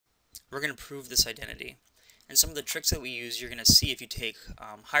we're going to prove this identity. And some of the tricks that we use you're going to see if you take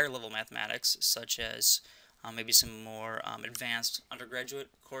higher level mathematics, such as maybe some more advanced undergraduate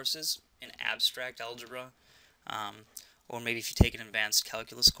courses in abstract algebra, or maybe if you take an advanced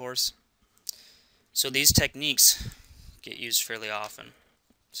calculus course. So these techniques get used fairly often.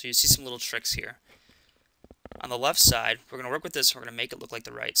 So you see some little tricks here. On the left side, we're going to work with this, we're going to make it look like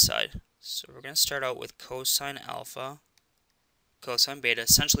the right side. So we're going to start out with cosine alpha, cosine beta.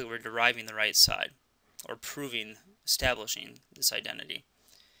 Essentially we're deriving the right side, or proving, establishing this identity.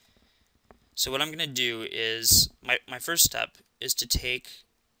 So what I'm going to do is, my first step is to take,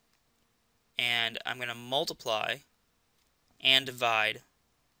 and I'm going to multiply and divide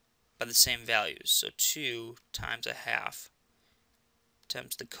by the same values. So 2 times a half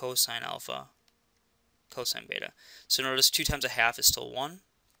times the cosine alpha, cosine beta. So notice 2 times a half is still 1,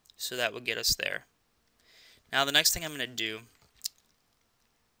 so that would get us there. Now the next thing I'm going to do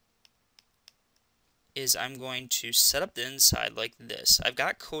is I'm going to set up the inside like this. I've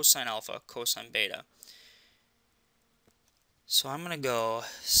got cosine alpha, cosine beta. So I'm going to go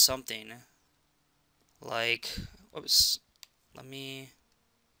something like, whoops,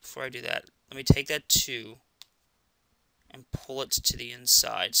 before I do that, let me take that 2 and pull it to the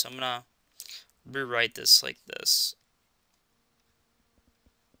inside. So I'm going to rewrite this like this.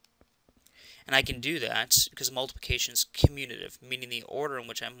 And I can do that because multiplication is commutative, meaning the order in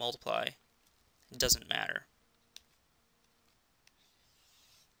which I multiply doesn't matter.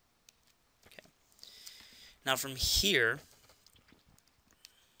 Okay. Now from here,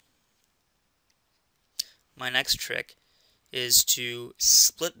 my next trick is to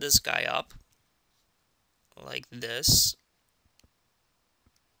split this guy up like this.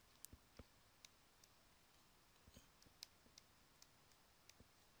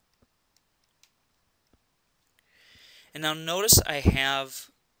 And now notice I have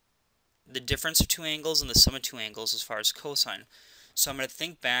the difference of two angles and the sum of two angles as far as cosine. So I'm going to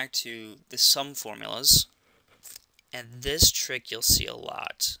think back to the sum formulas, and this trick you'll see a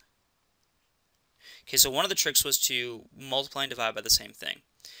lot. Okay, so one of the tricks was to multiply and divide by the same thing.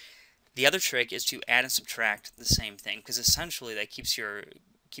 The other trick is to add and subtract the same thing, because essentially that keeps your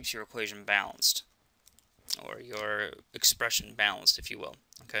equation balanced, or your expression balanced, if you will.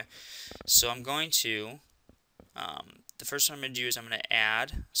 Okay, so I'm going to the first one I'm going to do is I'm going to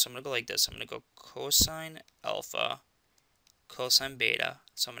add, so I'm going to go like this. I'm going to go cosine alpha, cosine beta.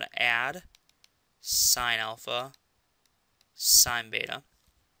 So I'm going to add sine alpha, sine beta.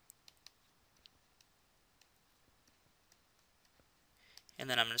 And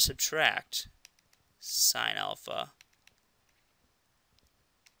then I'm going to subtract sine alpha,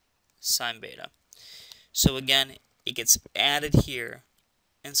 sine beta. So again, it gets added here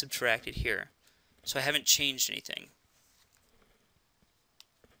and subtracted here. So I haven't changed anything.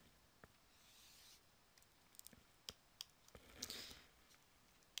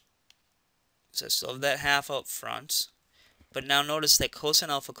 So I still have that half up front. But now notice that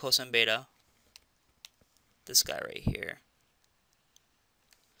cosine alpha, cosine beta, this guy right here,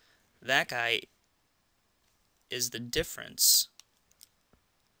 that guy is the difference.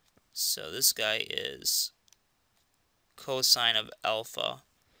 So this guy is cosine of alpha.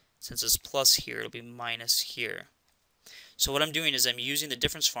 Since it's plus here, it'll be minus here. So what I'm doing is I'm using the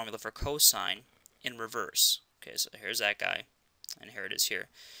difference formula for cosine in reverse. Okay, so here's that guy, and here it is here.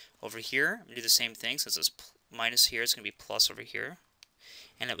 Over here, I'm going to do the same thing. Since it's minus here, it's going to be plus over here.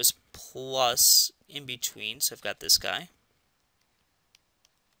 And it was plus in between, so I've got this guy.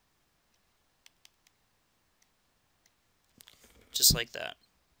 Just like that.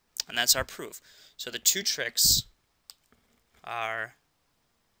 And that's our proof. So the two tricks are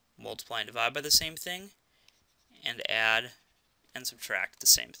multiply and divide by the same thing, and add and subtract the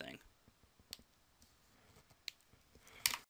same thing.